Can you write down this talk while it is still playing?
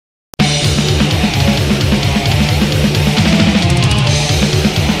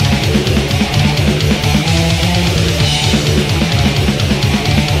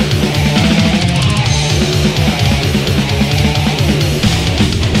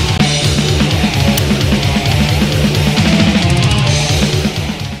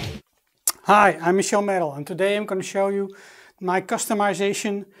Hi, I'm Michel Merel, and today I'm going to show you my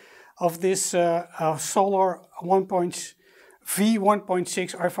customization of this Solar V1.6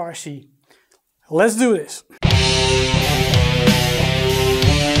 FRC. Let's do this!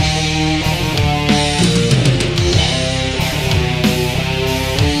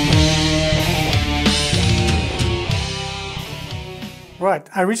 Right,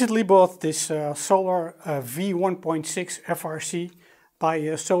 I recently bought this Solar V1.6 FRC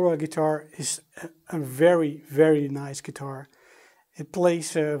by Solar Guitar. Is a very nice guitar. It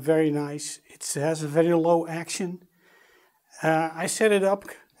plays very nice. It has a very low action. I set it up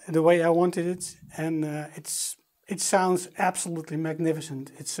the way I wanted it, and it sounds absolutely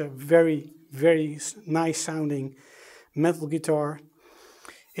magnificent. It's a very nice sounding metal guitar.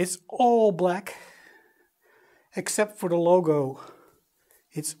 It's all black except for the logo.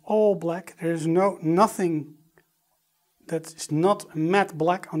 It's all black. There's nothing that is not matte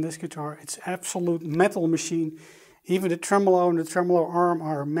black on this guitar. It's absolute metal machine. Even the tremolo and the tremolo arm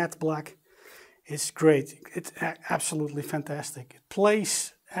are matte black. It's great. It's absolutely fantastic. It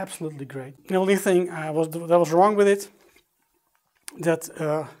plays absolutely great. The only thing that was wrong with it, that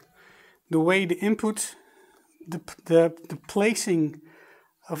the way the input, the placing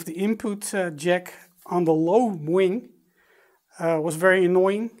of the input jack on the low wing was very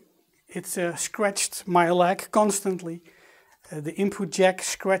annoying. It scratched my leg constantly. The input jack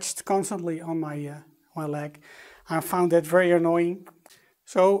scratched constantly on my leg. I found that very annoying.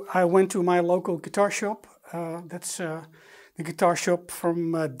 So I went to my local guitar shop. That's the guitar shop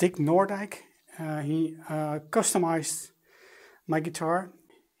from Dick Noordijk. He customized my guitar.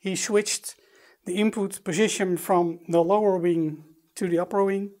 He switched the input position from the lower wing to the upper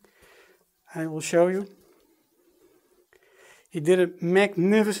wing. I will show you. He did a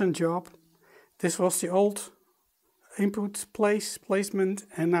magnificent job. This was the old input placement,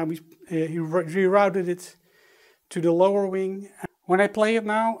 and now he rerouted it to the lower wing. When I play it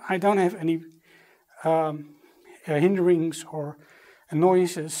now, I don't have any hinderings or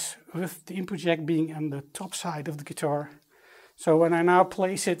annoyances with the input jack being on the top side of the guitar. So when I now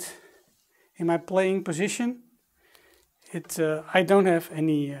place it in my playing position, I don't have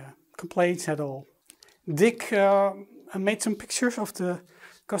any complaints at all. Dick I made some pictures of the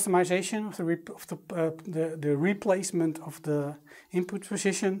customization of the replacement of the input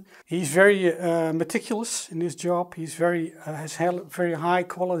position. He's very meticulous in his job. He's has very high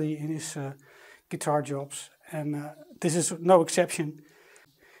quality in his guitar jobs, and this is no exception.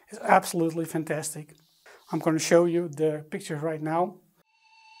 It's absolutely fantastic. I'm going to show you the pictures right now.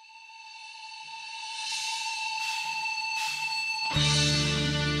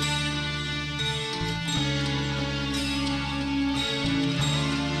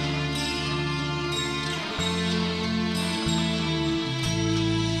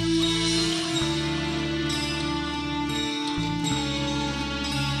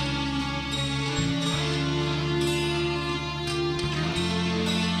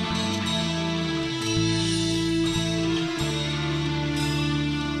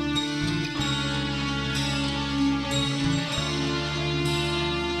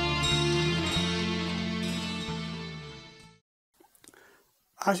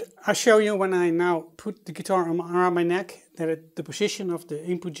 I'll show you when I now put the guitar around my neck that the position of the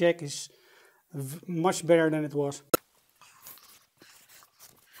input jack is much better than it was.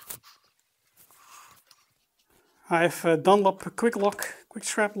 I have Dunlop quick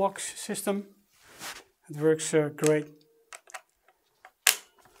strap lock system. It works great.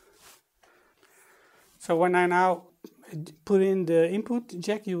 So when I now put in the input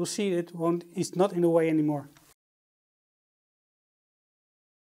jack, you will see it's not in the way anymore.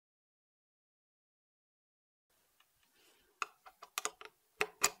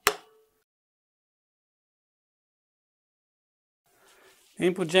 The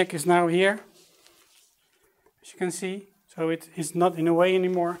input jack is now here, as you can see, so it is not in the way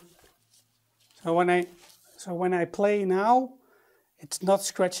anymore. So when I play now, it's not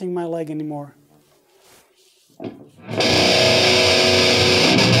scratching my leg anymore.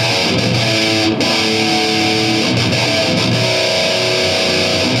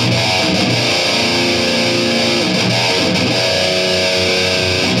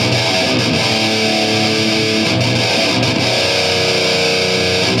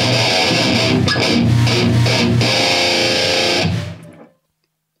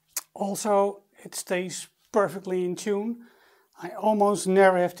 Also, it stays perfectly in tune. I almost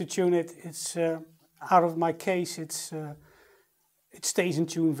never have to tune it. It's out of my case. It stays in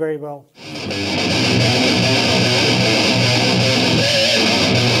tune very well.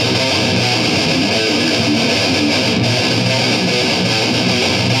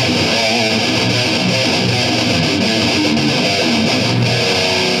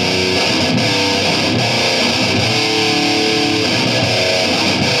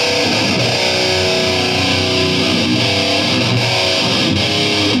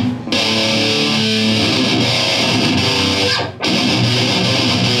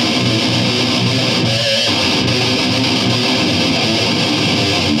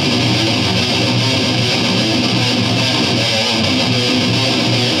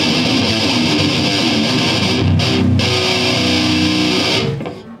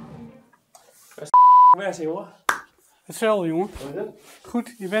 Vertel, jongen. Wat is het?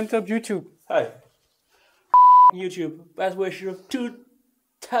 Goed, je bent op YouTube. Hey. YouTube. Best wishes of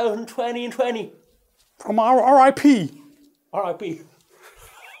 2020 and 20. From our RIP. RIP.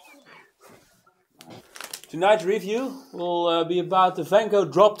 Tonight's review will be about the Vanco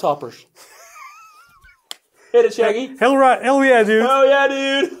drop toppers. Hit it, Shaggy. Hell yeah, dude. Oh yeah,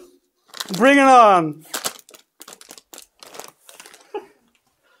 dude. Bring it on.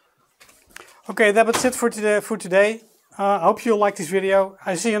 Okay, that's it for today. I hope you like this video.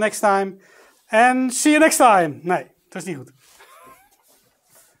 I see you next time. And see you next time. Nee, dat is niet goed.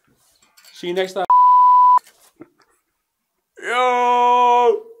 See you next time.